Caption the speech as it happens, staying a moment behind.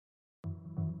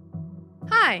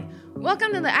Hi,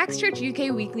 welcome to the Acts Church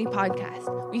UK Weekly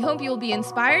Podcast. We hope you will be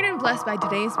inspired and blessed by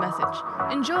today's message.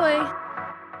 Enjoy!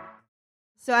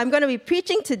 So I'm going to be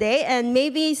preaching today, and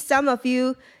maybe some of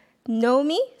you know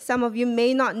me, some of you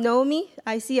may not know me.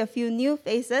 I see a few new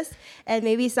faces, and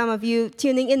maybe some of you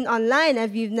tuning in online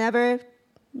if you've never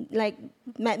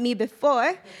met me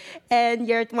before, and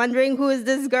you're wondering who is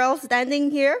this girl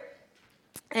standing here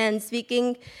and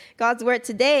speaking God's word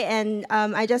today. And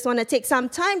I just want to take some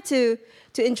time to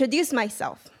introduce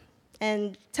myself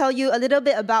and tell you a little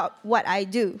bit about what I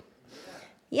do.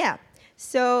 Yeah,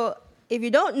 so if you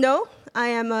don't know, I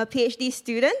am a PhD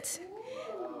student.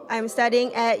 I'm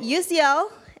studying at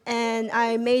UCL, and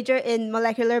I major in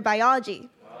molecular biology.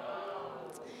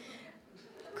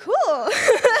 Cool.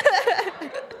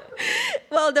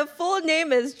 Well, the full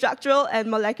name is structural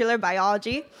and molecular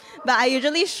biology, but I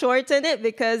usually shorten it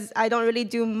because I don't really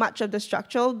do much of the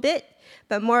structural bit,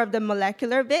 but more of the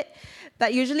molecular bit.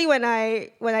 But usually when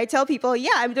I tell people,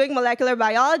 yeah, I'm doing molecular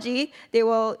biology, they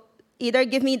will either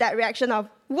give me that reaction of,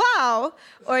 wow,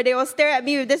 or they will stare at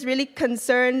me with this really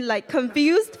concerned,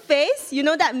 confused face. You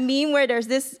know that meme where there's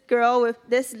this girl with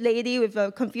this lady with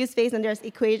a confused face and there's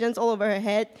equations all over her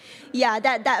head? Yeah,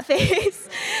 that face.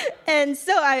 And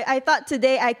so I thought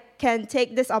today I can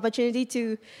take this opportunity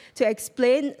to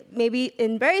explain, maybe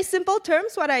in very simple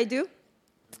terms, what I do.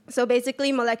 So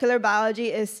basically, molecular biology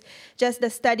is just the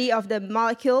study of the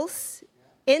molecules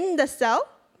in the cell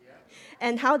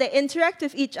and how they interact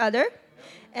with each other,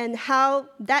 and how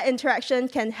that interaction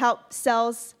can help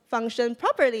cells function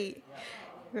properly,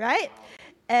 right?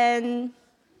 And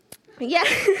yeah,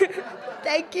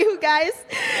 thank you guys.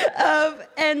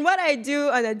 And what I do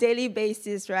on a daily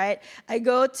basis, right? I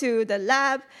go to the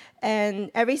lab,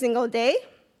 and every single day,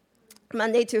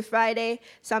 Monday to Friday,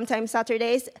 sometimes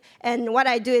Saturdays, and what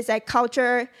I do is I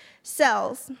culture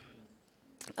cells,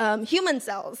 human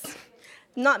cells,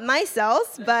 not my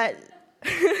cells, but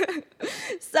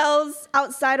cells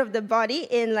outside of the body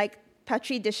in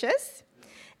Petri dishes.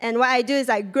 And what I do is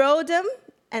I grow them,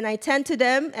 and I tend to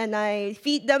them, and I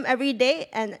feed them every day.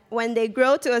 And when they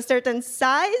grow to a certain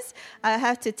size, I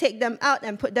have to take them out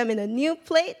and put them in a new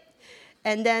plate,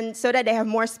 and then so that they have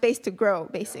more space to grow,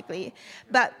 basically.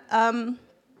 But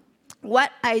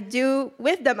what I do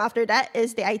with them after that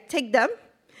is I take them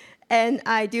and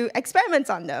I do experiments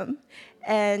on them.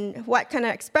 And what kind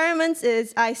of experiments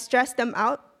is I stress them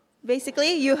out.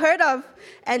 Basically, you heard of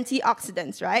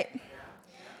antioxidants, right?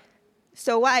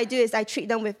 So what I do is I treat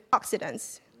them with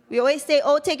oxidants. We always say,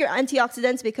 oh, take your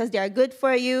antioxidants because they are good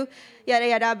for you, yada,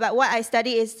 yada. But what I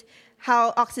study is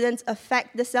how oxidants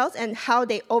affect the cells and how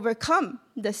they overcome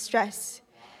the stress.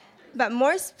 But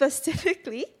more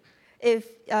specifically,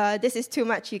 if this is too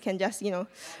much, you can just,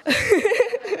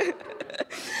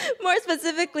 More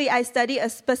specifically, I study a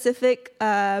specific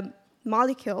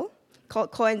molecule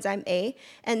called coenzyme A,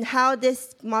 and how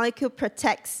this molecule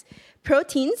protects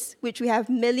proteins, which we have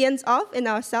millions of in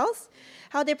our cells,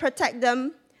 how they protect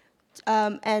them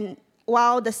and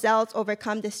while the cells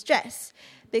overcome the stress.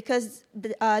 Because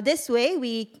this way,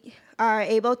 we are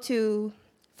able to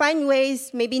find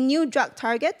ways, maybe new drug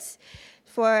targets,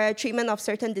 for treatment of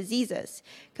certain diseases.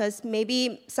 Because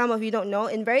maybe some of you don't know,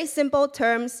 in very simple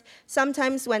terms,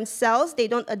 sometimes when cells, they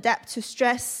don't adapt to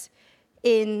stress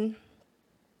in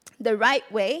the right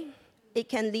way, it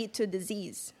can lead to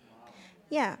disease.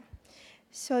 Yeah.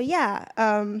 So yeah,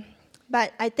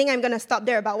 but I think I'm going to stop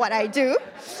there about what I do,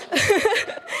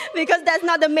 because that's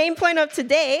not the main point of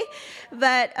today.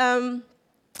 But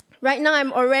right now,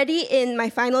 I'm already in my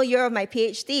final year of my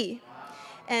PhD.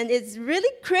 And it's really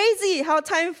crazy how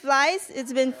time flies.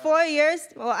 It's been 4 years.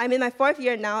 Well, I'm in my 4th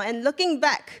year now. And looking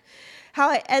back, how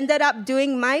I ended up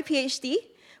doing my PhD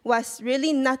was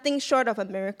really nothing short of a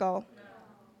miracle.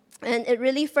 And it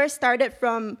really first started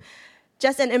from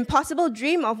just an impossible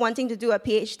dream of wanting to do a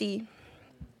PhD.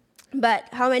 But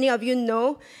how many of you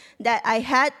know that I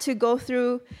had to go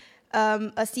through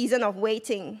a season of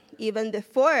waiting even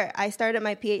before I started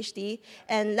my PhD?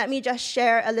 And let me just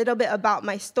share a little bit about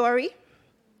my story.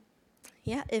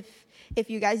 Yeah, if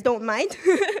you guys don't mind.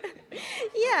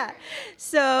 Yeah.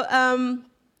 So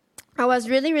I was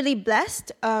really, really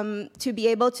blessed to be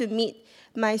able to meet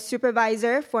my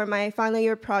supervisor for my final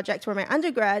year project for my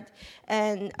undergrad.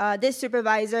 And this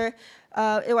supervisor,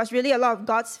 it was really a lot of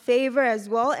God's favor as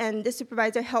well. And this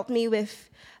supervisor helped me with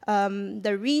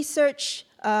the research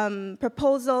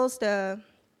proposals, the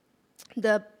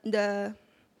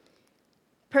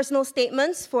personal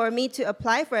statements for me to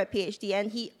apply for a PhD,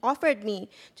 and he offered me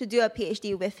to do a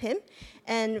PhD with him.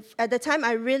 And at the time,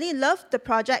 I really loved the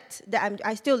project.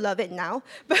 I still love it now,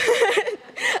 but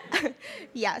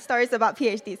Yeah, stories about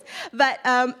PhDs. But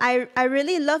I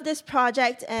really love this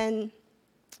project, and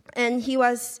he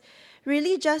was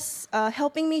really just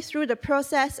helping me through the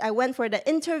process. I went for the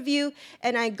interview,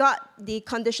 and I got the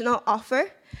conditional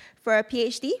offer for a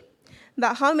PhD.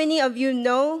 But how many of you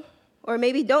know, or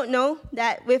maybe don't know,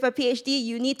 that with a PhD,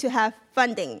 you need to have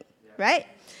funding, right?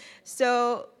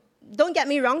 So don't get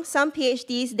me wrong, some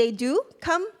PhDs, they do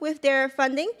come with their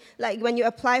funding. Like when you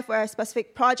apply for a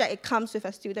specific project, it comes with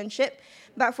a studentship.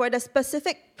 But for the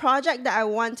specific project that I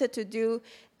wanted to do,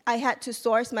 I had to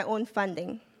source my own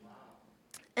funding.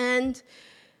 And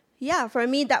yeah, for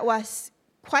me, that was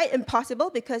quite impossible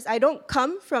because I don't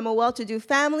come from a well-to-do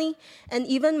family. And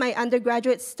even my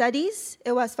undergraduate studies,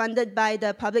 it was funded by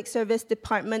the Public Service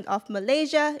Department of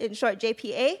Malaysia, in short,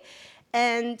 JPA.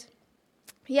 And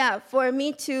yeah, for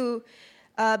me to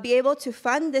be able to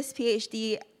fund this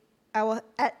PhD, I was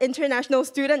at international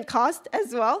student cost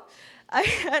as well.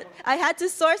 I had to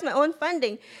source my own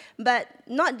funding. But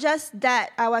not just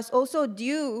that, I was also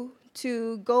due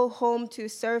to go home to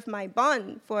serve my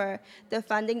bond for the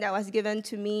funding that was given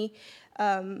to me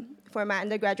for my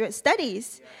undergraduate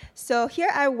studies. So here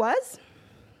I was.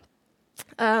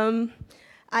 I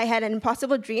had an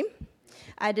impossible dream.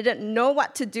 I didn't know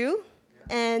what to do.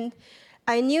 And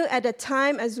I knew at the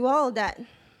time as well that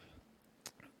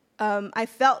I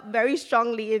felt very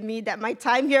strongly in me that my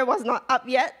time here was not up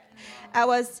yet. I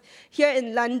was here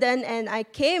in London, and I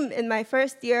came in my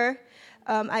first year.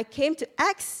 I came to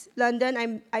Acts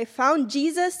London. I found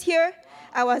Jesus here.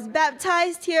 I was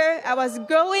baptized here. I was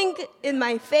growing in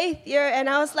my faith here. And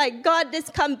I was like, God, this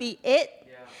can't be it.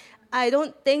 I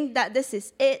don't think that this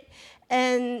is it.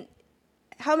 And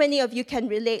how many of you can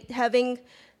relate having,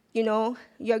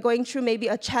 you're going through maybe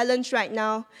a challenge right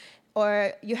now,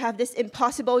 or you have this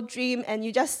impossible dream and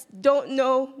you just don't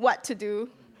know what to do,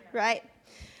 right?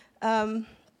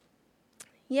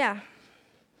 Yeah.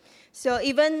 So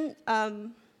even,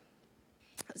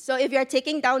 so if you're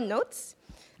taking down notes,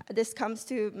 this comes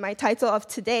to my title of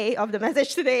today, of the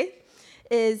message today,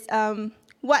 is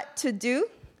what to do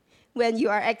when you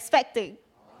are expecting.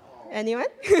 Anyone?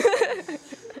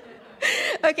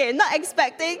 Okay, not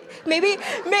expecting. Maybe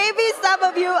some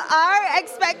of you are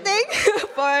expecting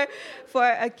for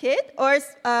a kid,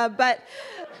 but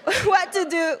what to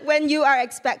do when you are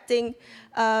expecting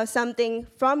something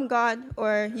from God,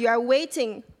 or you are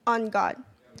waiting on God,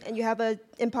 and you have an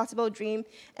impossible dream,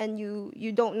 and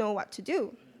you don't know what to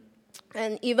do.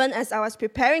 And even as I was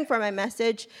preparing for my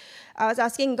message, I was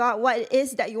asking God what it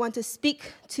is that you want to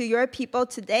speak to your people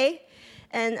today.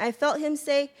 And I felt him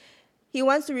say he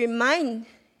wants to remind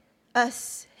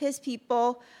us, his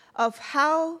people, of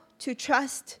how to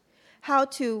trust, how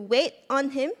to wait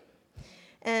on him.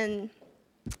 And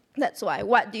that's why,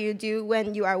 what do you do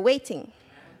when you are waiting?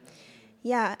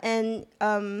 Yeah, and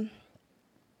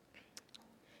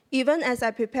even as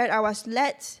I prepared, I was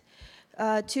led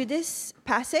to this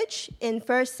passage in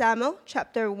 1 Samuel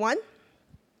chapter 1.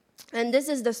 And this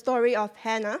is the story of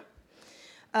Hannah.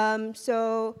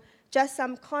 So just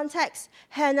some context.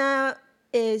 Hannah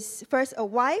is first a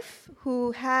wife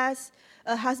who has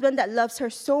a husband that loves her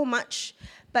so much,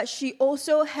 but she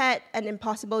also had an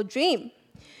impossible dream.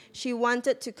 She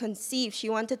wanted to conceive. She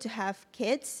wanted to have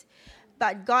kids,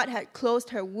 but God had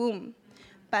closed her womb.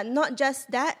 But not just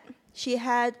that, she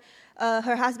had,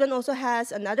 her husband also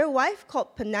has another wife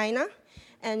called Peninnah,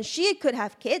 and she could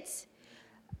have kids.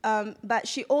 But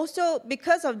she also,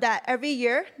 because of that, every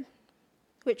year,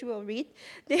 which we'll read,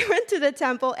 they went to the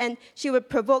temple and she would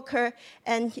provoke her.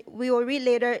 And we will read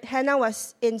later, Hannah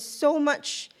was in so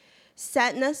much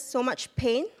sadness, so much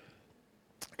pain.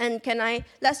 And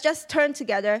let's just turn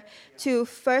together to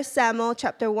 1 Samuel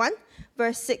chapter 1,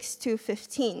 verse 6 to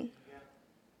 15.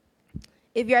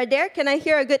 If you're there, can I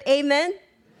hear a good amen? Amen.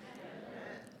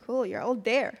 Cool, you're all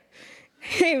there.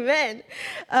 Amen.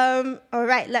 All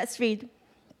right, let's read.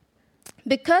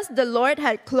 Because the Lord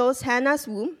had closed Hannah's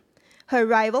womb, her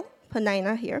rival,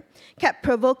 Peninnah here, kept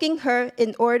provoking her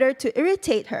in order to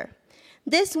irritate her.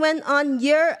 This went on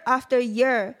year after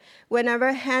year.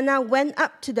 Whenever Hannah went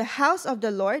up to the house of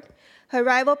the Lord, her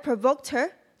rival provoked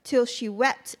her till she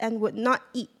wept and would not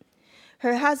eat.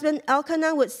 Her husband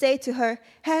Elkanah would say to her,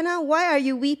 Hannah, why are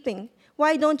you weeping?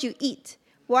 Why don't you eat?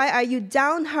 Why are you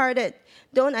downhearted?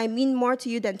 Don't I mean more to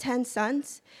you than 10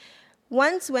 sons?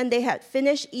 Once when they had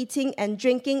finished eating and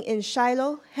drinking in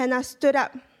Shiloh, Hannah stood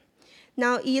up.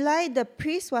 Now Eli the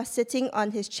priest was sitting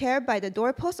on his chair by the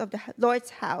doorpost of the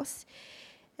Lord's house.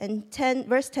 And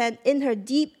verse 10, in her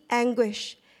deep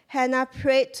anguish, Hannah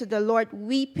prayed to the Lord,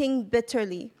 weeping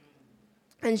bitterly.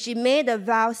 And she made a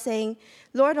vow, saying,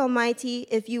 Lord Almighty,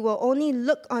 if you will only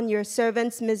look on your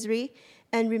servant's misery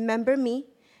and remember me,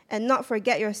 and not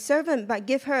forget your servant, but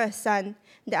give her a son,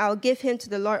 that I'll give him to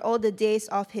the Lord all the days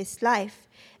of his life,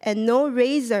 and no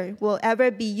razor will ever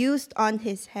be used on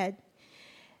his head.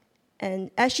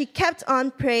 And as she kept on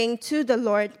praying to the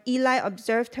Lord, Eli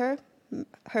observed her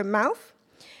mouth.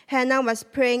 Hannah was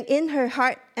praying in her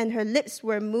heart, and her lips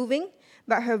were moving,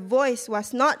 but her voice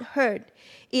was not heard.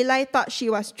 Eli thought she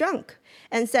was drunk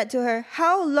and said to her,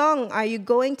 How long are you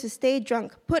going to stay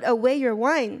drunk? Put away your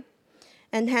wine.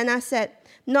 And Hannah said,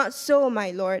 Not so,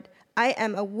 my Lord. I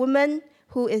am a woman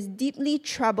who is deeply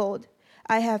troubled.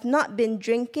 I have not been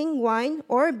drinking wine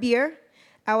or beer.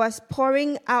 I was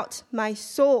pouring out my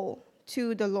soul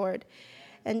to the Lord.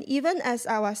 And even as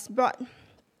I was brought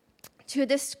to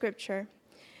this scripture,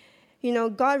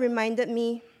 God reminded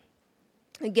me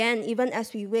again, even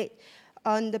as we wait,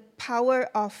 on the power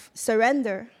of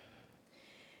surrender.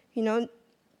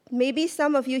 Maybe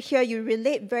some of you here, you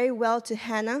relate very well to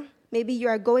Hannah. Maybe you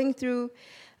are going through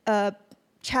a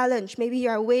challenge. Maybe you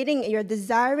are waiting, you're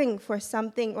desiring for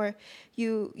something, or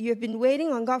you've been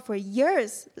waiting on God for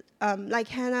years. Like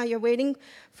Hannah, you're waiting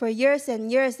for years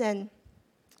and years, and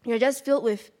you're just filled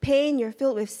with pain, you're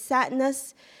filled with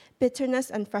sadness,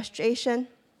 bitterness, and frustration.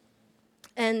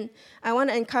 And I want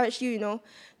to encourage you,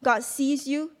 God sees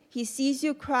you. He sees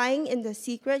you crying in the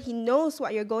secret. He knows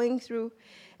what you're going through.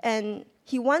 And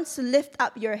He wants to lift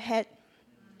up your head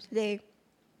today.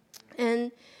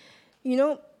 And,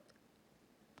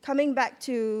 coming back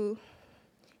to,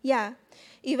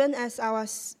 even as I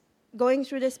was going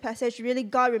through this passage, really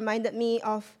God reminded me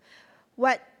of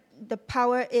what the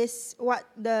power is, what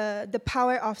the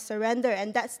power of surrender.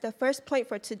 And that's the first point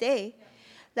for today.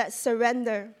 That's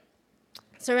surrender.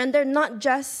 Surrender not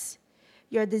just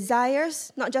your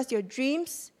desires, not just your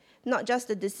dreams, not just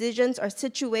the decisions or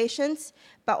situations,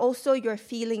 but also your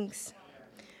feelings,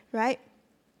 right?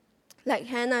 Like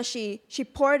Hannah, she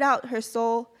poured out her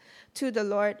soul to the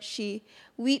Lord. She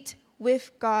wept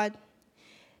with God.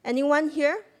 Anyone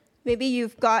here? Maybe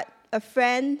you've got a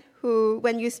friend who,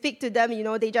 when you speak to them,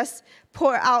 they just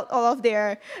pour out all of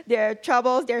their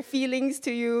troubles, their feelings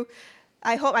to you.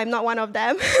 I hope I'm not one of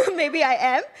them. Maybe I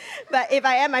am. But if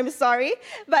I am, I'm sorry.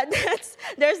 But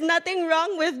there's nothing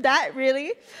wrong with that,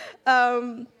 really.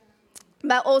 But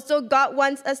also, God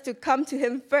wants us to come to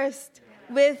Him first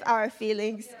with our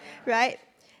feelings, right?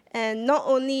 And not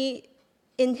only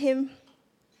in Him,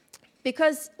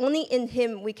 because only in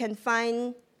Him we can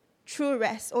find true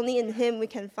rest. Only in Him we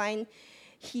can find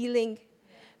healing.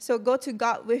 So go to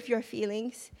God with your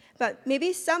feelings. But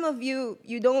maybe some of you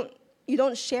don't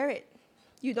share it.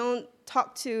 You don't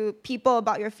talk to people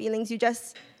about your feelings. You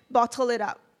just bottle it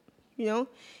up, You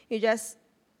just,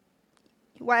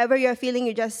 whatever you're feeling,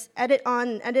 you just add it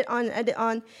on.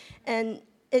 And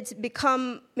it's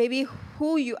become maybe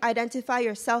who you identify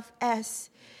yourself as.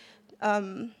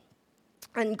 And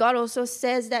God also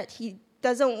says that He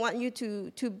doesn't want you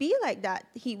to be like that.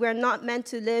 We're not meant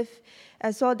to live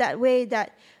as well that way,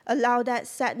 that allow that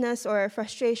sadness or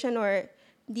frustration or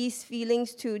these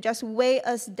feelings to just weigh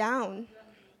us down.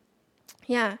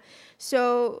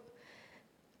 So,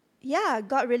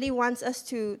 God really wants us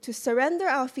to surrender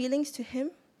our feelings to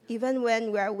Him, even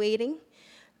when we are waiting.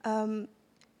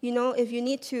 If you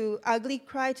need to ugly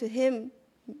cry to Him,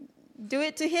 do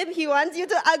it to Him. He wants you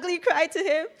to ugly cry to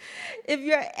Him. If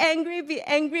you're angry, be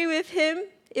angry with Him.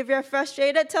 If you're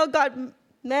frustrated, tell God,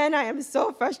 man, I am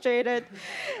so frustrated.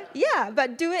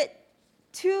 But do it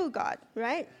to God,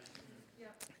 right?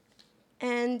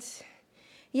 And,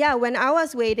 when I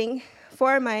was waiting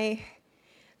for my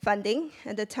funding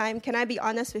at the time, can I be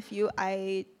honest with you?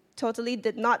 I totally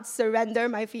did not surrender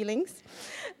my feelings.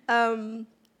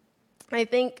 I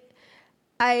think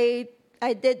I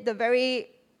did the very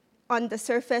on the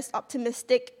surface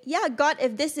optimistic, God,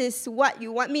 if this is what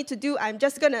you want me to do, I'm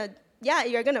just gonna,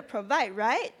 you're gonna provide,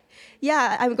 right?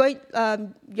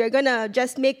 You're gonna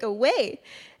just make a way.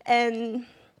 And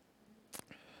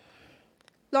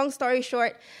long story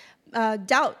short,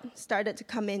 doubt started to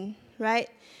come in, right?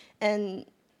 And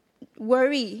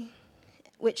worry,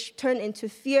 which turned into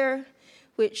fear,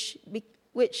 which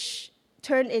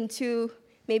turned into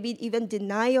maybe even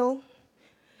denial.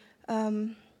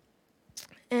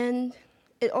 And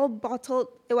it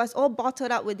was all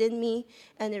bottled up within me,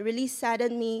 and it really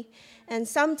saddened me. And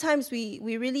sometimes we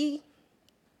really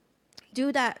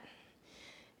do that.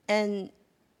 And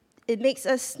it makes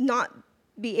us not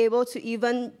be able to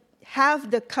even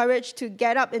have the courage to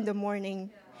get up in the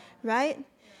morning, right?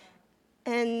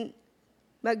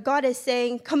 But God is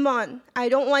saying, come on, I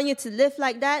don't want you to live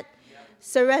like that.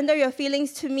 Surrender your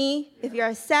feelings to me. If you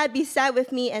are sad, be sad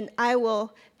with me, and I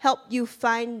will help you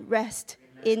find rest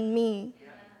in me.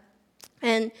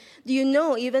 And do you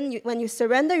know, even when you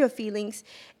surrender your feelings,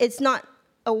 it's not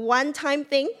a one-time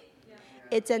thing.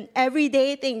 It's an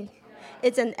everyday thing.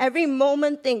 It's an every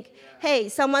moment thing. Hey,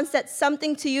 someone said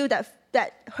something to you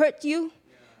that hurt you.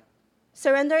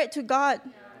 Surrender it to God.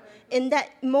 In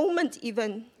that moment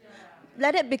even.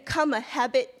 Let it become a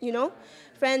habit,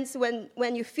 Friends,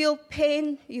 when you feel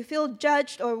pain, you feel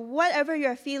judged, or whatever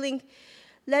you're feeling,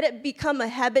 let it become a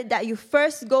habit that you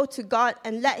first go to God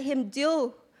and let Him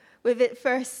deal with it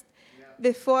first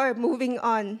before moving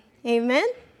on. Amen?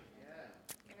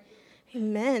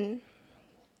 Amen.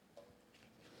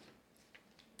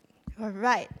 All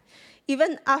right.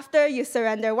 Even after you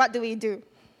surrender, what do we do?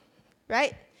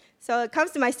 Right? So it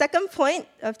comes to my second point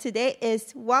of today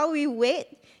is while we wait,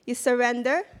 you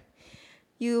surrender,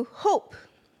 you hope.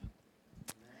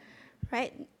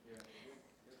 Right?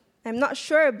 I'm not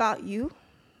sure about you,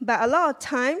 but a lot of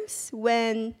times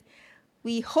when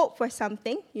we hope for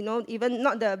something, even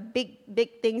not the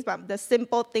big things, but the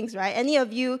simple things, right? Any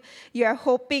of you are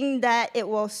hoping that it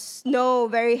will snow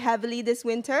very heavily this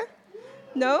winter?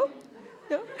 No?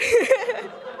 No?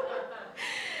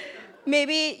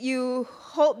 Maybe you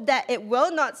hope that it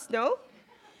will not snow,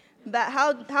 but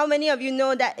how many of you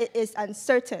know that it is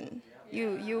uncertain?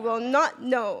 You will not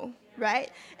know,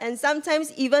 right? And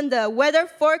sometimes even the weather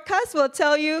forecast will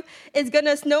tell you it's going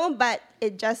to snow, but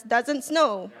it just doesn't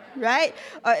snow, right?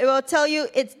 Or it will tell you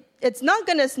it's not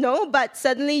going to snow, but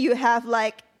suddenly you have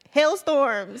like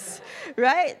hailstorms,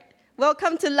 right?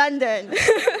 Welcome to London.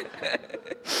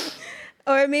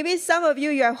 Or maybe some of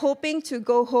you are hoping to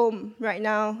go home right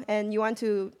now and you want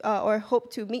to, or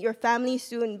hope to meet your family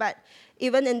soon, but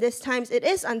even in these times, it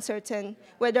is uncertain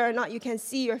whether or not you can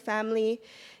see your family.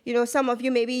 Some of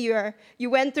you, maybe you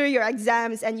went through your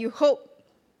exams and you hope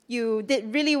you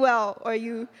did really well, or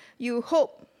you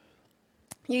hope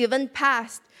you even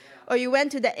passed, or you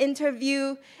went to the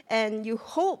interview and you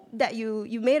hope that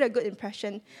you made a good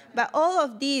impression. But all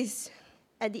of these,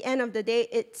 at the end of the day,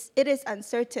 it is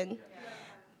uncertain.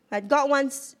 But God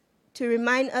wants to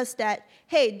remind us that,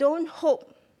 hey, don't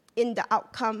hope in the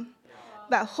outcome,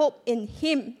 but hope in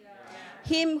Him.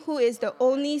 Him who is the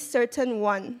only certain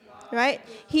one, right?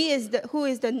 He is who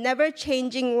is the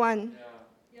never-changing one.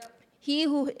 He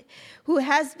who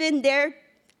has been there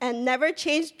and never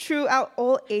changed throughout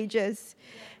all ages,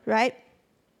 right?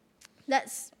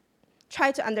 Let's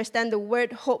try to understand the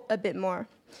word hope a bit more.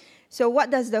 So what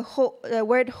does the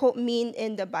word hope mean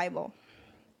in the Bible?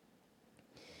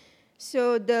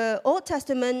 So the Old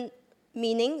Testament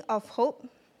meaning of hope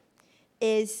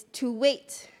is to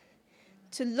wait,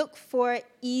 to look for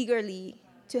eagerly,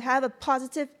 to have a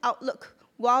positive outlook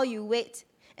while you wait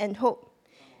and hope.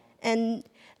 And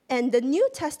the New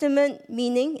Testament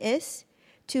meaning is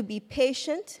to be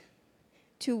patient,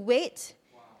 to wait,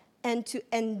 and to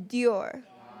endure.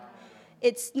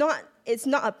 It's not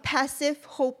a passive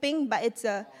hoping, but it's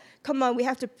come on, we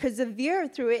have to persevere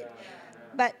through it.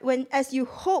 But as you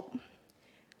hope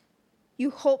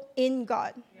in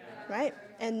God, right?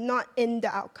 And not in the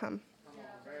outcome.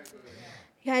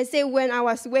 Can I say when I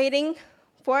was waiting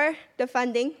for the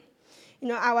funding,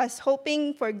 I was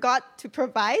hoping for God to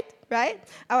provide, right?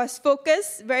 I was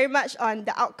focused very much on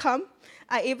the outcome.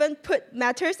 I even put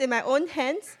matters in my own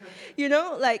hands,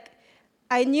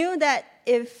 I knew that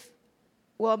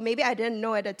maybe I didn't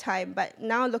know at the time, but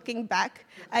now looking back,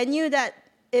 I knew that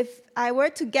if I were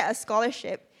to get a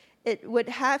scholarship, it would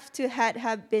have to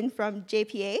have been from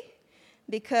JPA,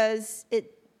 because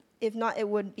if not, it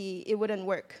wouldn't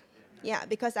work. Yeah,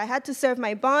 because I had to serve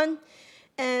my bond,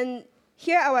 and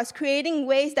here I was creating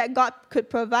ways that God could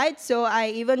provide. So I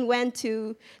even went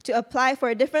to apply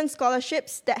for different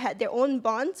scholarships that had their own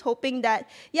bonds, hoping that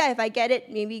if I get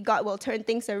it, maybe God will turn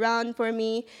things around for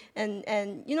me, and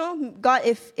God,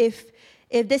 if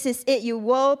this is it, you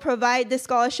will provide this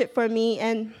scholarship for me.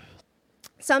 And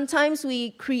sometimes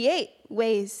we create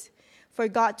ways for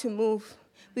God to move.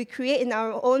 We create in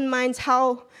our own minds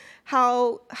how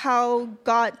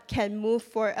God can move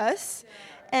for us.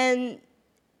 And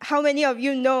how many of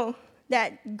you know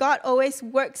that God always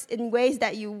works in ways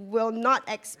that you will not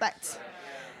expect?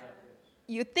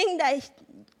 You think that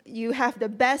you have the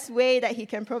best way that He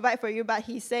can provide for you, but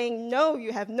He's saying, no,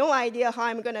 you have no idea how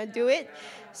I'm going to do it.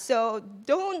 So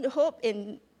don't hope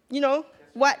in,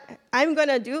 what I'm going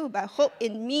to do, but hope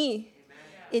in me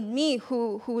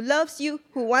who loves you,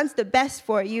 who wants the best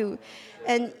for you.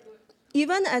 And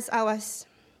even as I was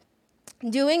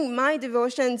doing my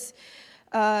devotions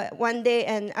one day,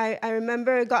 and I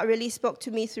remember God really spoke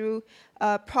to me through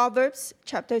Proverbs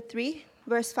chapter 3,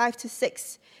 verse 5 to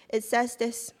 6, it says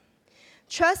this: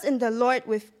 "Trust in the Lord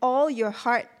with all your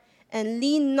heart and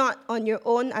lean not on your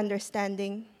own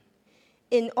understanding.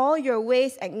 In all your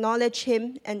ways acknowledge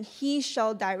him, and he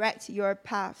shall direct your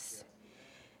paths."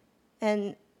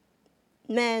 And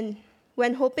man,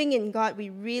 when hoping in God, we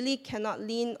really cannot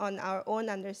lean on our own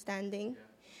understanding,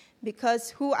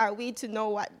 because who are we to know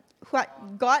what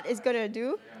God is going to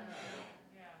do?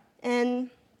 And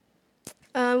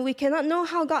we cannot know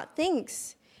how God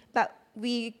thinks, but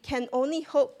we can only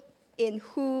hope in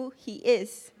who he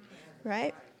is,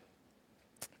 right?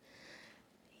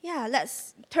 Yeah,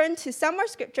 let's turn to some more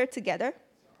scripture together.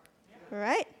 All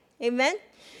right? Amen?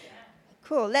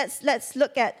 Cool. Let's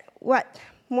look at what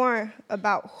more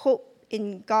about hope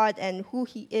in God and who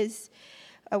he is.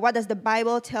 What does the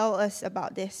Bible tell us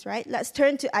about this, right? Let's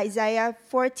turn to Isaiah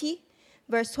 40,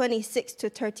 verse 26 to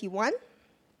 31.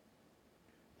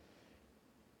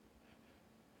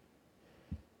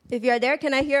 If you're there,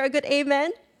 can I hear a good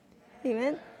amen?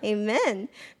 Amen? Amen.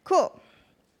 Cool.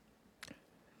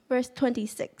 Verse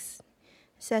 26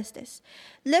 says this: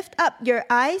 "Lift up your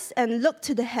eyes and look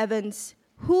to the heavens.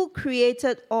 Who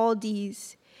created all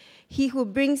these? He who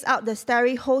brings out the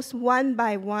starry host one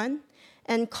by one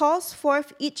and calls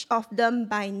forth each of them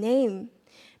by name,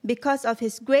 because of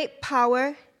his great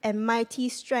power and mighty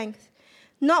strength.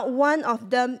 Not one of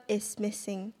them is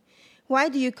missing. Why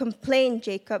do you complain,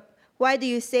 Jacob? Why do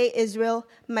you say, Israel,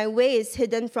 my way is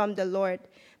hidden from the Lord?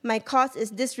 My cause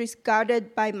is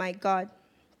disregarded by my God.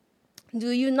 Do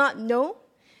you not know?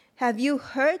 Have you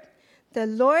heard? The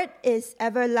Lord is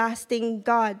everlasting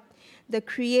God, the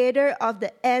creator of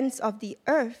the ends of the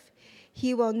earth.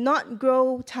 He will not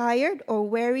grow tired or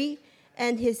weary,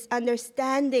 and his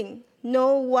understanding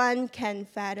no one can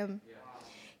fathom.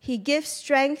 He gives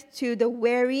strength to the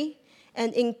weary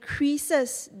and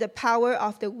increases the power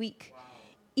of the weak.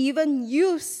 Even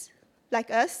youths like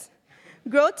us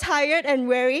grow tired and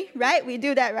weary, right? We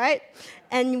do that, right?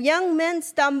 And young men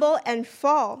stumble and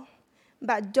fall.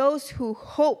 But those who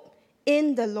hope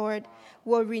in the Lord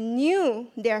will renew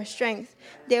their strength.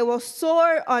 They will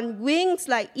soar on wings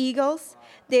like eagles.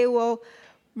 They will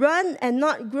run and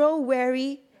not grow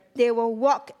weary. They will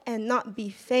walk and not be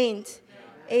faint.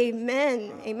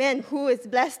 Amen. Amen. Who is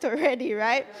blessed already,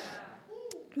 right?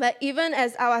 But even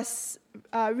as I was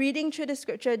reading through the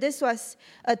scripture, this was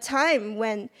a time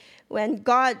when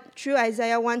God, through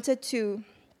Isaiah, wanted to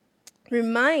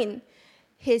remind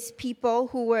his people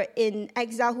who were in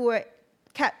exile, who were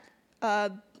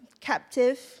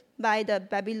captive by the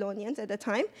Babylonians at the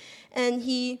time. And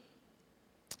he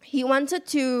wanted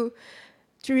to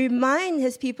remind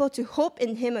his people to hope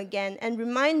in him again and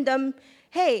remind them,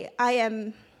 hey,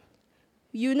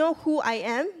 you know who I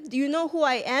am? Do you know who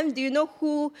I am? Do you know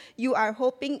who you are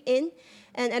hoping in?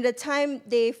 And at the time,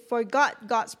 they forgot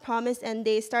God's promise and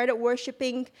they started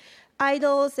worshiping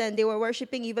idols, and they were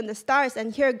worshiping even the stars.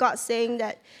 And here God saying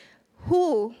that,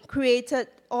 who created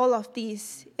all of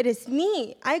these? It is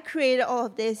me. I created all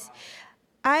of this.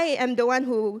 I am the one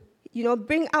who,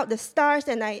 bring out the stars,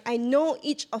 and I know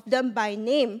each of them by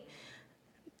name.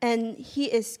 And he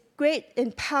is great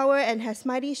in power and has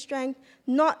mighty strength.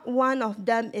 Not one of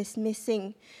them is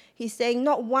missing. He's saying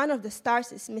not one of the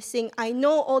stars is missing. I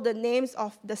know all the names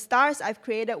of the stars I've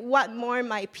created. What more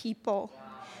my people,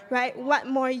 right? What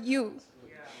more you?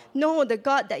 Know the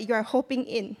God that you are hoping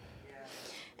in.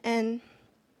 And,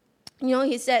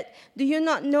 he said, do you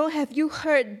not know? Have you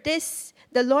heard this?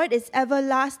 The Lord is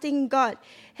everlasting God.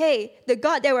 Hey, the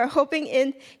God that we're hoping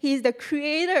in, he is the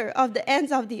creator of the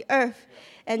ends of the earth.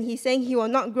 And he's saying he will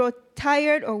not grow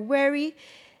tired or weary.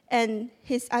 And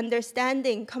his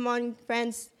understanding, come on,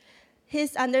 friends,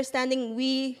 his understanding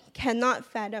we cannot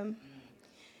fathom.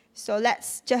 So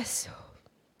let's just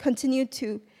continue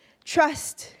to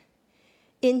trust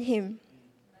in him,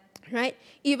 right?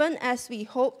 Even as we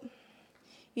hope,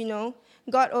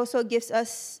 God also gives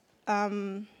us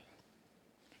the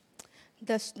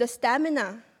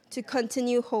stamina to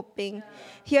continue hoping.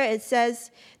 Here it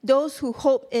says, those who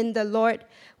hope in the Lord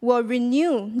will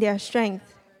renew their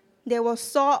strength. They will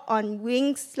soar on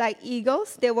wings like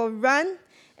eagles. They will run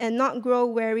and not grow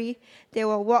weary. They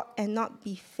will walk and not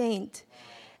be faint.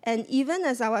 And even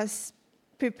as I was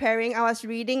preparing, I was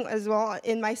reading as well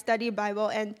in my study Bible.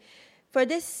 And for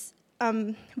this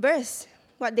verse,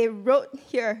 what they wrote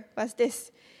here was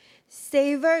this: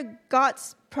 savor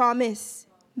God's promise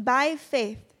by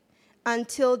faith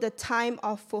until the time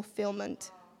of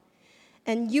fulfillment,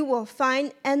 and you will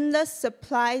find endless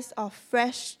supplies of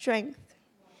fresh strength.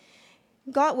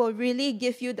 God will really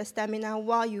give you the stamina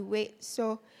while you wait,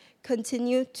 so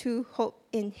continue to hope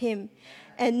in him.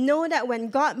 and know that when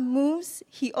God moves,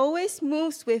 he always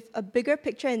moves with a bigger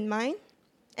picture in mind.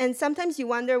 And sometimes you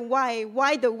wonder, why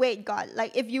the wait, God?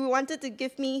 Like, if you wanted to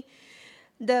give me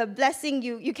the blessing,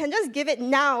 you can just give it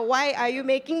now. Why are you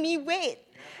making me wait,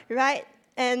 right?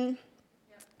 And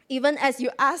even as you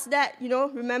ask that,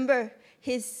 remember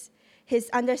his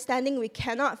understanding we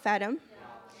cannot fathom.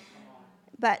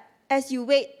 But as you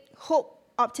wait, hope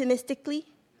optimistically,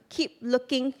 keep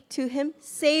looking to him,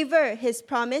 savor his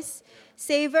promise,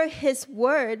 savor his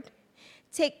word,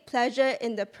 take pleasure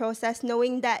in the process,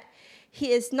 knowing that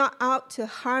he is not out to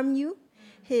harm you,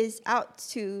 he is out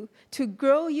to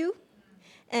grow you,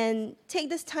 and take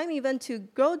this time even to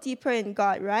grow deeper in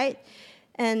God, right?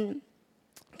 And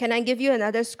can I give you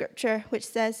another scripture which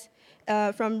says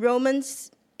from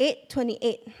Romans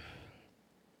 8:28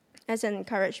 as an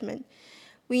encouragement?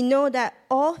 We know that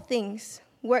all things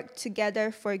work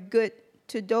together for good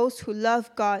to those who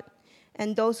love God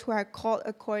and those who are called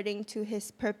according to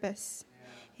his purpose.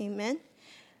 Yeah. Amen.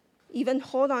 Even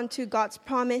hold on to God's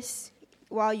promise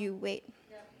while you wait.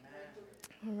 Yeah.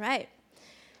 All right.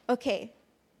 Okay.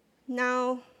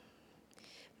 Now,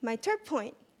 my third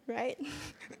point, right?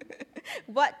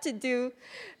 What to do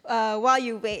while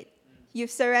you wait.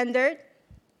 You've surrendered.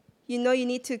 You know you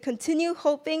need to continue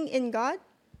hoping in God.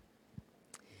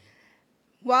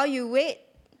 While you wait,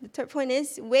 the third point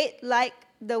is wait like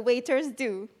the waiters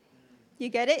do. You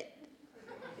get it?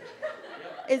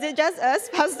 Is it just us,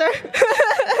 Pastor?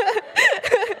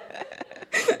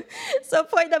 So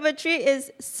point number 3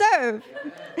 is serve.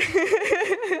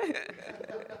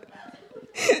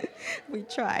 We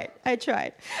tried. I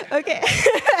tried. Okay.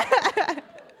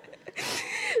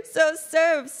 So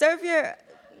serve your.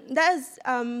 That's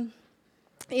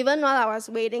even while I was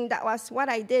waiting, that was what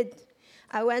I did.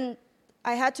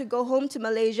 I had to go home to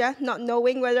Malaysia, not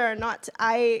knowing whether or not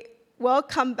I will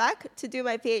come back to do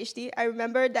my PhD. I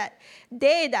remember that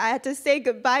day that I had to say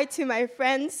goodbye to my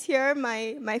friends here,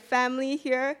 my family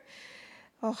here.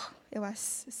 Oh, it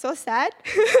was so sad.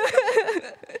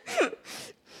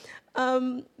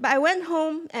 But I went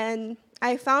home and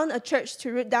I found a church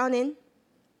to root down in,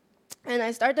 and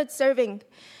I started serving.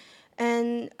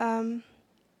 And,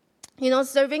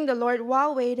 serving the Lord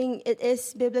while waiting, it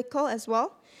is biblical as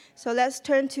well. So let's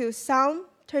turn to Psalm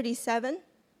 37,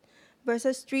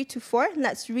 verses 3 to 4.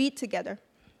 Let's read together.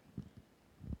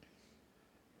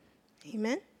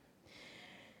 Amen.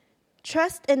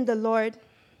 Trust in the Lord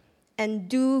and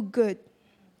do good.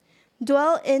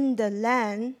 Dwell in the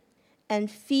land and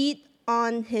feed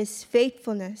on his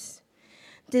faithfulness.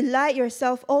 Delight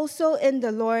yourself also in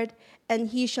the Lord, and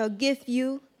he shall give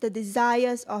you the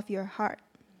desires of your heart.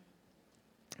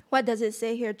 What does it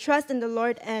say here? Trust in the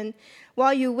Lord, and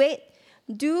while you wait,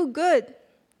 do good.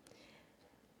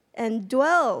 And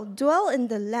dwell in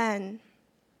the land.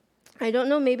 I don't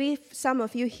know, maybe some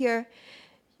of you here,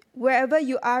 wherever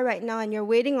you are right now and you're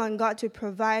waiting on God to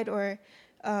provide or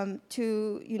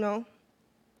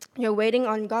you're waiting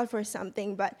on God for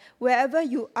something, but wherever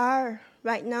you are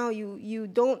right now, you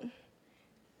don't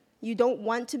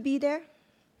want to be there.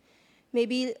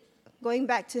 Maybe going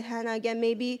back to Hannah again,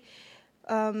 maybe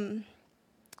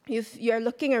if you're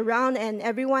looking around and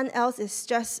everyone else is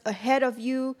just ahead of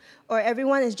you, or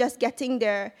everyone is just getting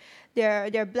their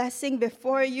blessing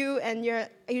before you, and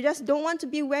you just don't want to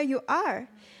be where you are.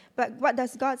 But what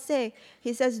does God say?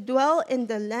 He says, dwell in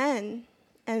the land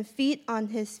and feed on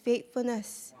his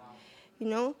faithfulness.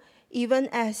 Wow. Even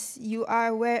as you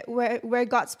are where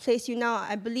God's placed you now,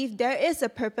 I believe there is a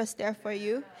purpose there for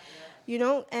you.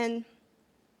 And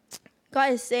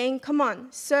God is saying, come on,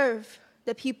 serve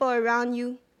the people around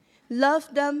you.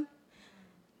 Love them.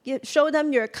 Show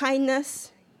them your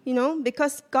kindness,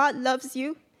 because God loves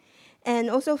you. And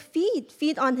also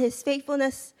feed on his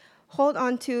faithfulness. Hold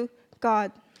on to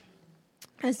God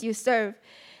as you serve.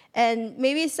 And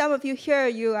maybe some of you here,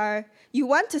 you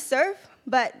want to serve,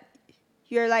 but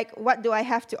you're like, what do I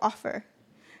have to offer,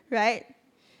 right?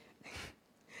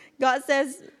 God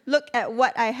says, look at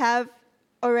what I have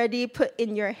already put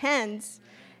in your hands.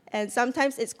 And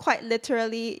sometimes it's quite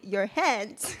literally your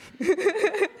hands.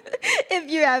 If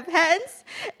you have hands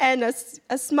and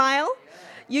a smile,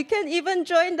 you can even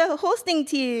join the hosting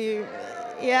team.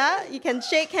 Yeah, you can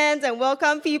shake hands and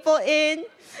welcome people in,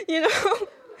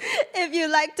 If you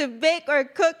like to bake or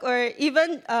cook, or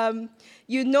even,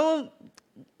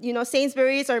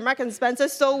 Sainsbury's or Marks and Spencer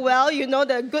so well,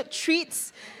 the good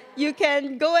treats, you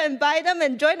can go and buy them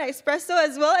and join Espresso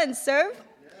as well and serve.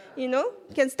 You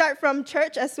can start from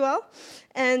church as well.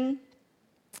 And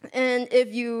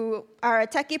if you are a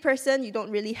techie person, you don't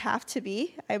really have to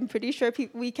be. I'm pretty sure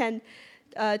we can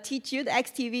teach you. The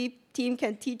XTV team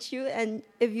can teach you. And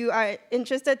if you are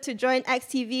interested to join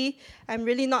XTV, I'm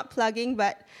really not plugging,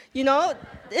 but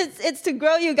it's to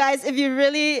grow you guys. If you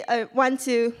really want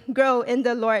to grow in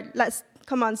the Lord,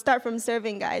 come on, start from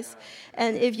serving, guys.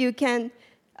 And if you can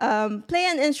play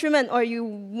an instrument or you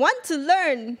want to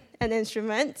learn an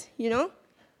instrument,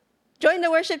 join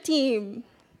the worship team.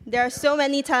 There are so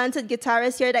many talented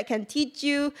guitarists here that can teach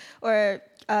you, or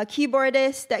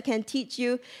keyboardists that can teach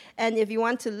you. And if you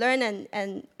want to learn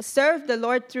and serve the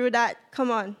Lord through that, come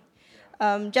on.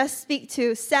 Just speak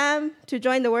to Sam to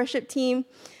join the worship team.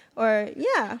 Or,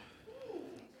 yeah,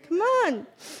 come on.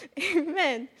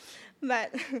 Amen.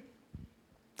 But,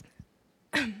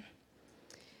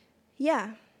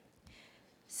 yeah.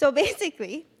 So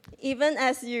basically, even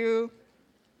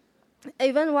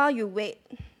while you wait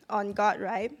on God,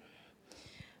 right?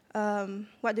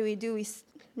 What do? We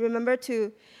remember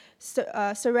to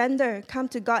surrender, come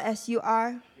to God as you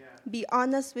are, be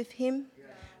honest with Him,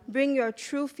 bring your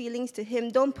true feelings to Him.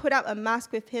 Don't put up a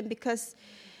mask with Him, because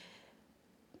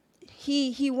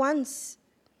He wants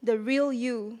the real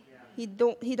you. He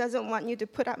doesn't want you to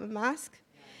put up a mask,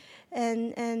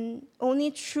 and only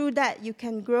through that you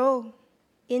can grow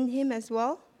in Him as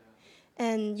well,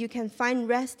 and you can find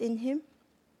rest in Him.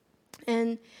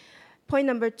 And point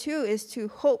number 2 is to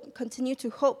hope, continue to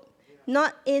hope,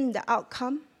 not in the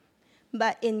outcome,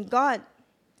 but in God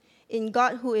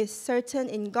who is certain,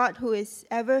 in God who is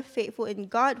ever faithful, in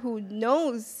God who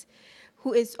knows,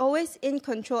 who is always in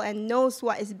control and knows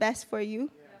what is best for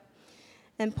you.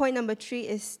 And point number 3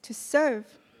 is to serve,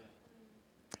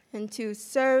 and to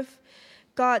serve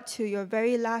God to your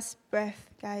very last breath,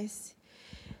 guys.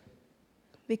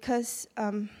 Because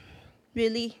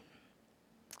really,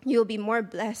 you'll be more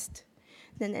blessed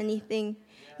than anything.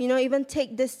 Even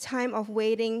take this time of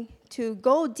waiting to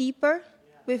go deeper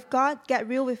with God, get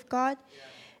real with God.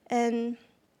 And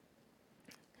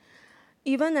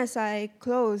even as I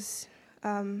close,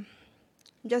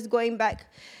 just going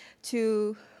back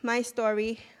to my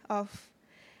story of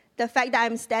the fact that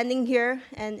I'm standing here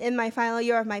and in my final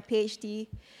year of my PhD,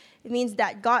 it means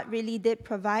that God really did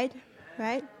provide,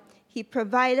 right? He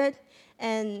provided,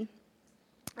 and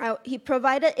He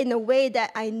provided in a way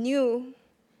that I knew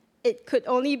it could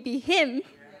only be Him.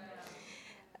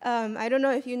 I don't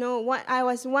know if you know, I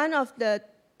was one of the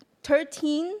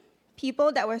 13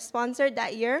 people that were sponsored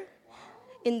that year,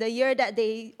 in the year that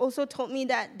they also told me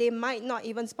that they might not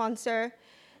even sponsor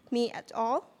me at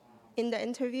all in the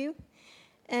interview.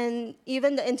 And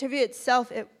even the interview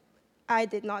itself, I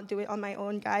did not do it on my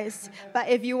own, guys. But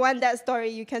if you want that story,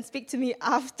 you can speak to me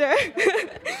after.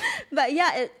 But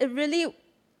yeah, it really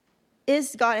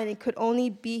is God, and it could only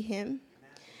be Him.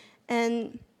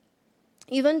 And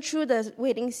even through the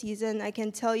waiting season, I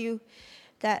can tell you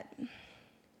that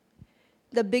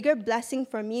the bigger blessing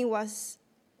for me was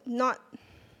not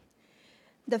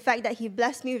the fact that He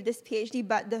blessed me with this PhD,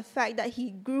 but the fact that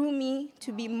He grew me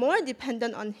to be more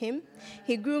dependent on Him.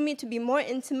 He grew me to be more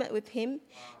intimate with Him.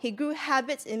 He grew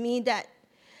habits in me that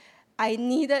I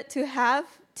needed to have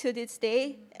to this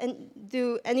day. And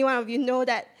do any one of you know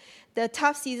that the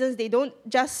tough seasons, they don't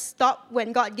just stop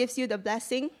when God gives you the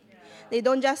blessing. They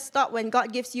don't just stop when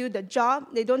God gives you the job.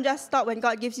 They don't just stop when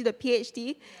God gives you the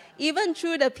PhD. Even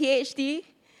through the PhD,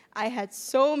 I had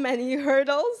so many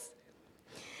hurdles.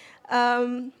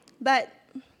 But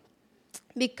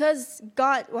because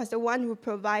God was the one who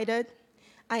provided,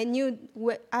 I knew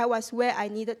I was where I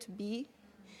needed to be.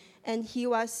 And He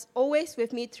was always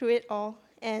with me through it all.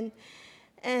 And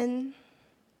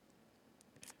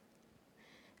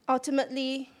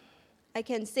ultimately, I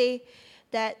can say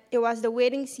that it was the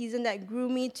waiting season that grew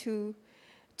me to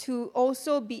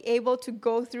also be able to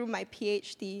go through my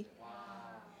PhD. Wow.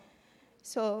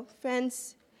 So,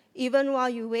 friends, even while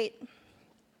you wait,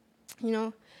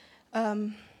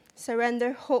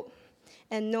 surrender, hope,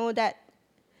 and know that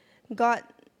God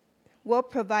will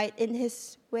provide in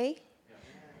His way,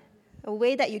 a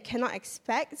way that you cannot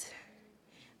expect,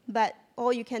 but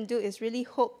all you can do is really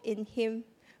hope in Him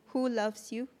who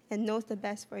loves you and knows the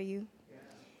best for you.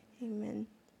 Amen.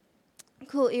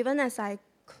 Cool. Even as I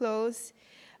close,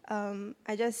 even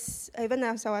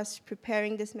as I was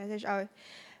preparing this message,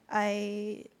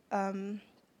 I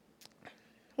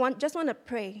want to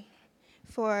pray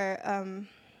for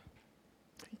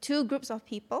 2 groups of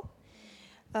people.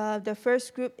 The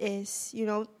first group is,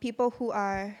 people who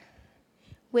are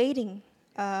waiting,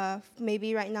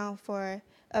 maybe right now for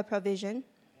a provision,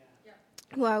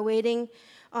 who are waiting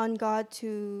on God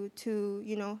to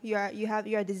you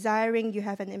are desiring, you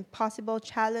have an impossible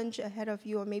challenge ahead of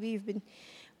you, or maybe you've been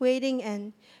waiting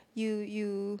and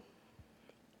you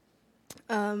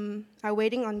are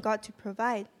waiting on God to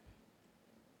provide.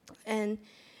 And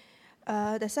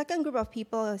the second group of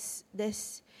people is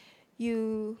this: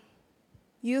 you've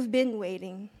been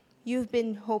waiting, you've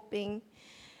been hoping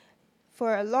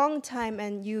for a long time,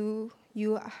 and you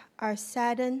are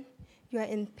saddened, you are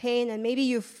in pain, and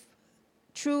maybe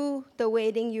through the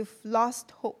waiting, you've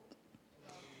lost hope.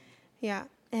 Yeah,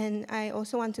 and I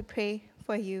also want to pray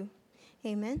for you.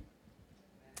 Amen.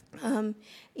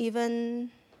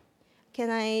 Even, can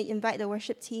I invite the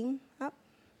worship team up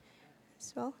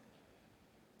as well?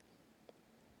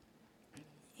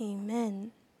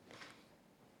 Amen.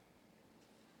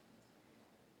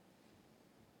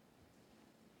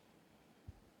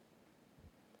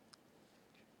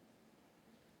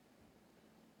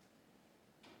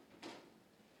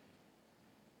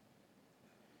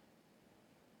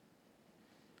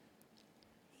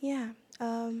 Yeah.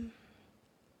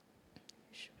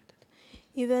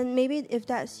 Even maybe if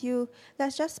that's you,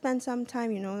 let's just spend some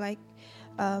time,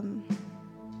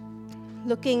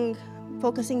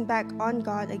 focusing back on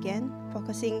God again,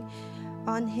 focusing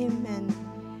on Him, and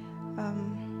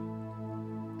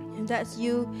if that's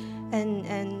you, and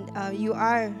you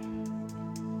are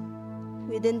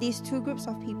within these two groups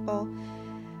of people,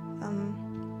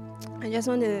 I just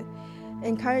want to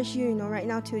encourage you, right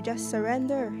now, to just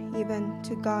surrender even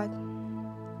to God.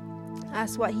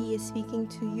 Ask what He is speaking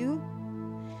to you,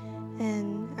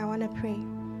 and I want to pray.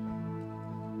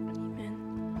 Amen.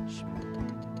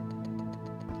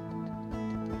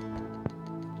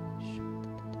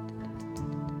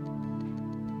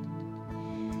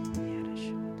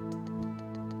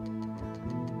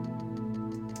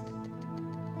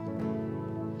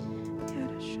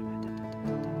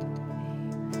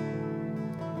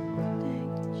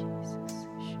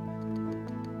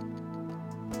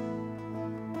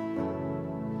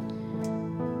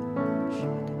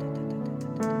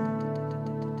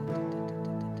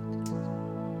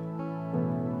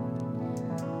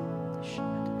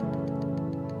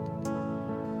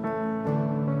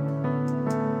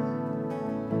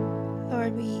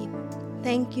 Lord, we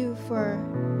thank you for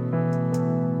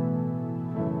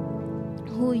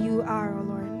who you are, O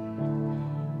Lord.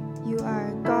 You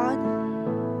are God.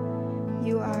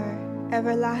 You are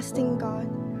everlasting God.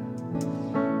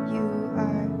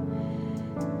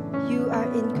 You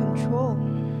are in control.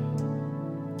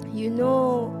 You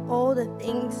know all the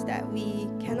things that we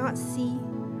cannot see.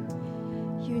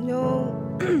 You know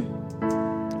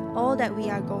all that we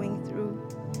are going through.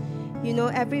 You know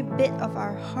every bit of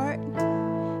our heart.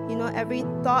 You know every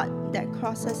thought that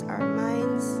crosses our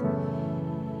minds.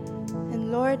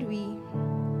 And Lord,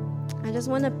 I just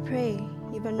want to pray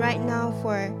even right now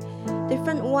for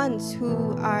different ones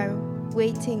who are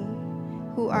waiting,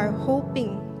 who are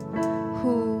hoping,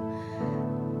 who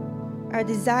are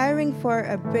desiring for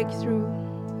a breakthrough,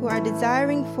 who are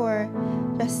desiring for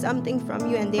just something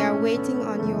from you, and they are waiting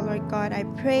on you, Lord God. I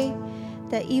pray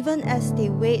that even as they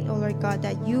wait, O Lord God,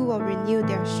 that you will renew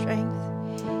their strength.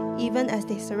 Even as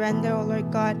they surrender, O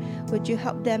Lord God, would you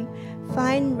help them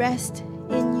find rest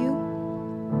in you?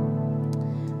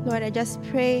 Lord, I just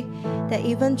pray that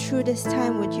even through this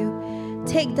time, would you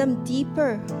take them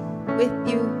deeper with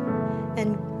you,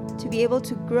 and to be able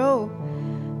to grow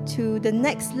to the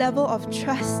next level of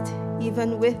trust,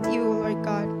 even with you, O Lord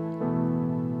God.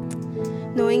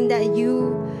 Knowing that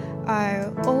you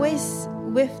are always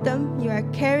with them, you are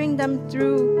carrying them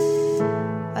through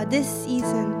this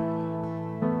season.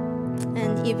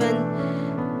 And even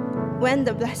when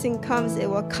the blessing comes, it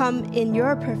will come in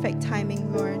your perfect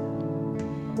timing, Lord.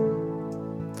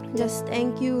 Just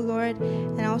thank you, Lord.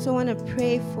 And I also want to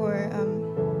pray for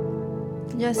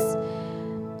just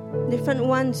different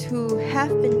ones who have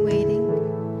been waiting,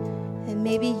 and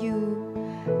maybe you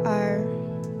are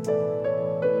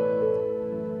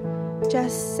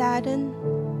just saddened.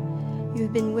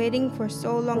 You've been waiting for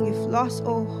so long, you've lost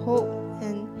all hope,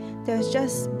 and there's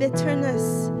just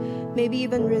bitterness, maybe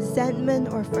even resentment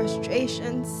or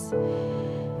frustrations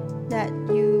that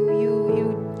you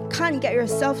can't get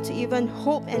yourself to even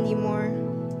hope anymore.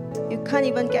 You can't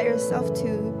even get yourself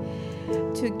to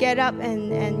get up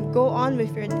and go on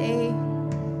with your day.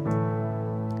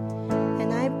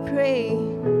 And I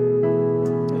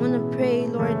want to pray,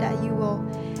 Lord, that you will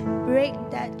break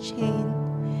that chain.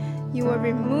 You will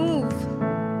remove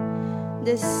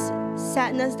this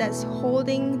sadness that's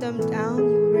holding them down. You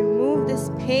will remove this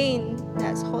pain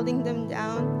that's holding them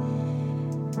down.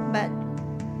 But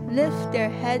lift their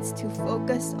heads to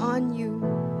focus on you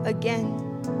again,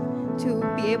 to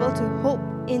be able to hope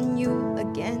in you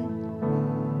again.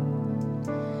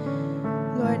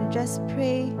 Lord, just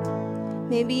pray.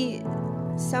 Maybe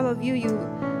some of you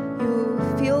you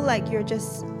feel like you're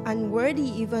just unworthy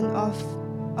even of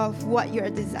what you're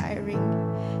desiring.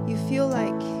 You feel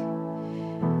like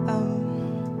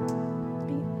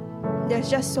there's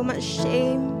just so much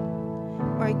shame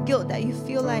or guilt that you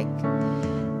feel like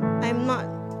I'm not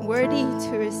worthy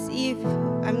to receive,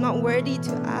 I'm not worthy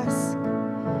to ask.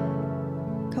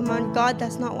 Come on, God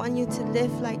does not want you to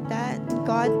live like that.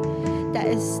 God that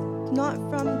is not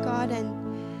from God, and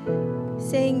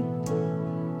saying,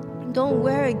 don't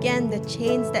wear again the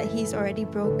chains that He's already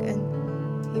broken.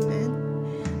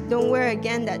 Amen. Don't wear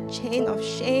again that chain of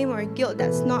shame or guilt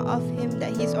that's not of Him,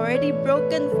 that He's already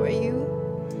broken for you.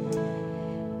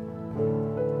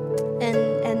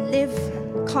 And live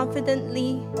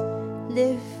confidently,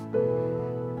 live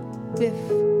with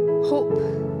hope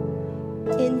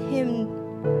in Him.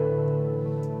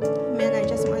 Amen. I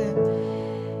just want to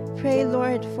pray,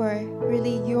 Lord, for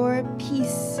really your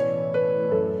peace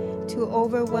to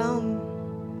overwhelm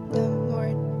them,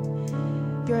 Lord.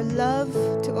 Your love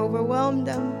to overwhelm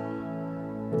them.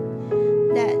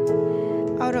 That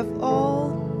out of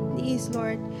all these,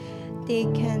 Lord,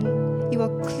 you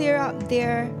will clear up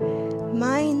their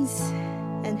minds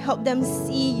and help them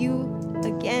see you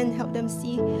again, help them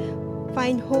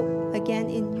find hope again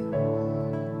in you.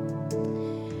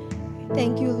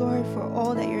 Thank you, Lord, for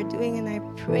all that you're doing, and I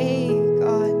pray,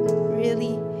 God,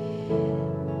 really,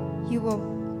 you will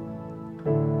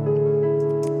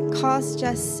cause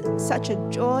just such a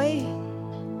joy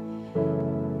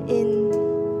in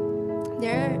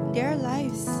their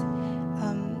lives,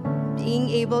 being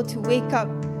able to wake up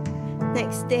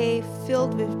next day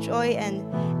filled with joy and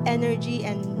energy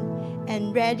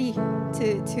and ready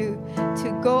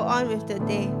to go on with the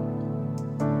day.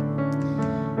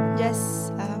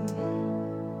 Just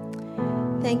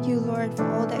thank you, Lord, for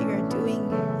all that you're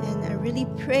doing, and I really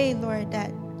pray, Lord,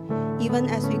 that even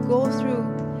as we go through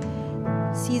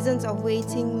seasons of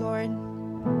waiting, Lord,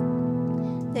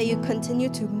 that you continue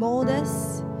to mold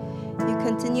us, you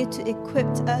continue to equip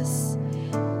us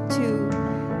to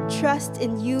trust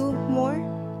in you more,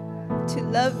 to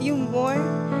love you more,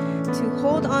 to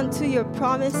hold on to your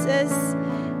promises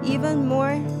even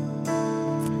more.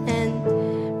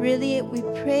 And really, we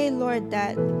pray, Lord,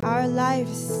 that our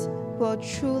lives will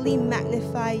truly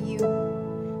magnify you.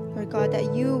 Lord God,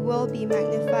 that you will be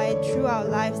magnified through our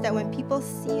lives, that when people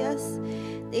see us,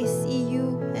 they see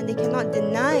you and they cannot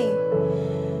deny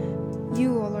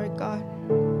you, oh Lord God.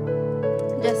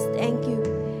 Just thank you.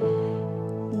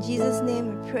 In Jesus'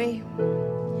 name we pray.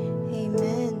 Amen.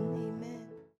 Amen.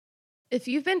 If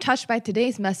you've been touched by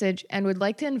today's message and would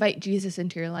like to invite Jesus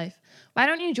into your life, why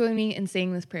don't you join me in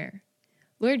saying this prayer?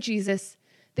 Lord Jesus,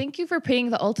 thank you for paying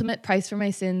the ultimate price for my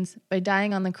sins by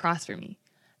dying on the cross for me.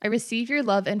 I receive your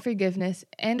love and forgiveness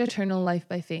and eternal life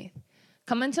by faith.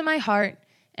 Come into my heart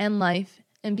and life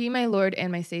and be my Lord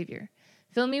and my Savior.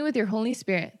 Fill me with your Holy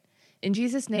Spirit. In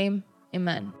Jesus' name,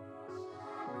 amen.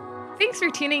 Thanks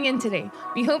for tuning in today.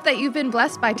 We hope that you've been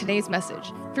blessed by today's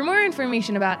message. For more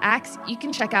information about Acts, you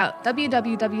can check out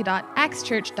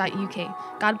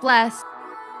www.actschurch.uk. God bless.